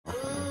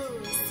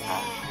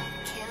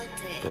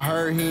I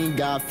heard he ain't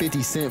got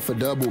 50 cents for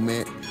double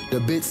mint. The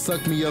bitch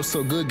sucked me up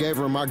so good, gave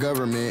her my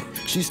government.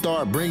 She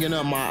started bringing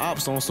up my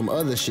ops on some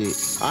other shit.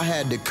 I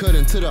had to cut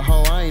into the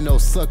hoe, I ain't no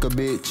sucker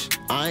bitch.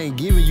 I ain't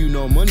giving you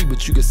no money,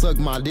 but you can suck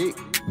my dick.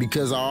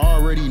 Because I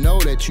already know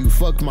that you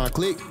fucked my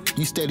clique.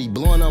 You steady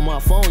blowing up my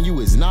phone, you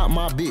is not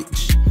my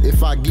bitch.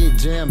 If I get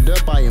jammed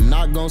up, I am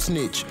not gon'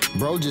 snitch.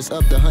 Bro just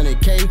upped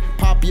 100K,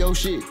 pop your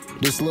shit.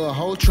 This little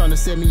hoe tryna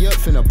set me up,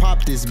 finna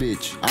pop this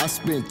bitch. I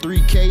spent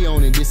 3K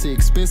on it, this an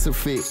expensive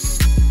fit.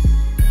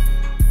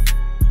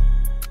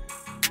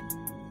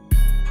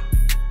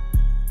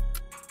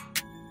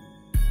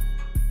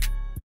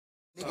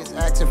 Niggas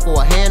asking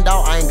for a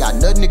handout, I ain't got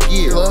nothing to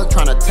give. Plug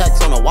tryna tax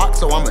on a walk,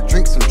 so I'ma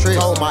drink some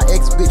tricks. Told my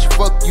ex bitch,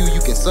 fuck you,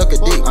 you can suck a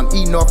dick. I'm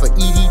eating off of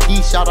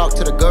EDD, shout out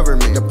to the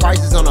government. The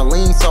prices on the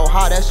lean so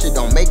high, that shit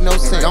don't make no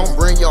sense. Don't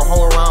bring your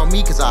hoe around me,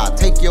 cause I'll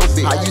take your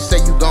bitch. How you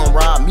say you gon'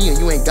 rob me and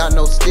you ain't got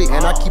no stick?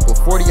 And I keep a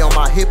 40 on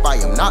my hip, I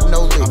am not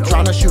no lick. I'm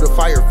tryna shoot a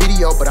fire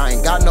video, but I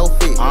ain't got no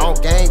fit. I don't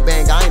gang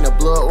bang, I ain't a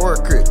blood or a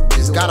crip.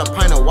 Just got a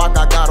pint of walk,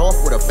 I got off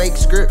with a fake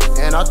script.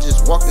 And I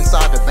just walked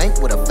inside the bank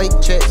with a fake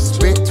check.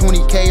 Spent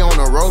 20K on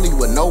a rollie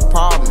with no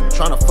problem.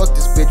 Tryna fuck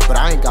this bitch, but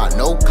I ain't got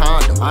no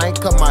condom. I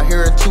ain't cut my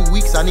hair in 2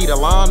 weeks, I need a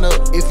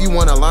lineup. If you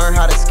wanna learn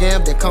how to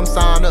scam, then come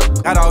sign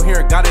up. Got out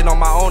here, got it on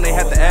my own, they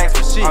had to ask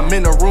for shit. I'm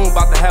in the room,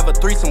 about to have a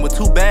threesome with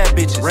 2 bad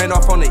bitches. Ran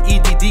off on the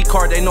EDD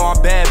card, they know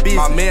I'm bad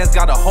business. My man's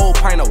got a whole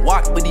pint of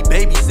wax, but he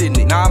babysitting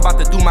it. Now I'm about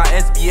to do my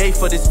SBA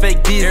for this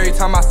fake business. Every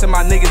time I send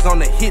my niggas on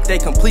the hit, they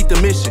complete the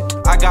mission.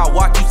 I got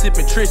walk, you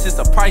sipping Trish, it's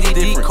a price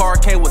difference.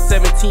 Card came with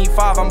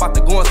 17.5, I'm about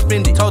to go and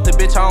spend it. Told the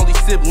bitch I only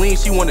sip lean,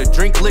 she wanna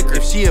drink liquor.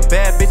 If she a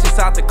bad bitch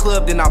inside the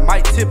club, then I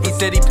might tip her. He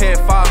said he paying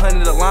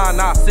 500 a line,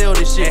 now I sell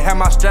this shit. Ain't have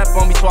my strap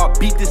on me, so I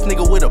beat this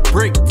nigga with a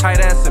brick. Tight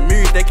ass and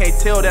mirrors, they can't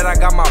tell that I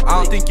got my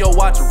I don't think your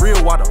watch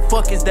real, why the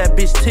fuck is that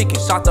bitch ticking?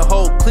 Shot the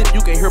whole clip,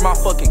 you can hear my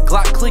fucking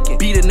Glock clicking.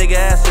 Beat a nigga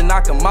ass and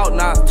knock him out,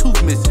 now his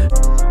tooth missing.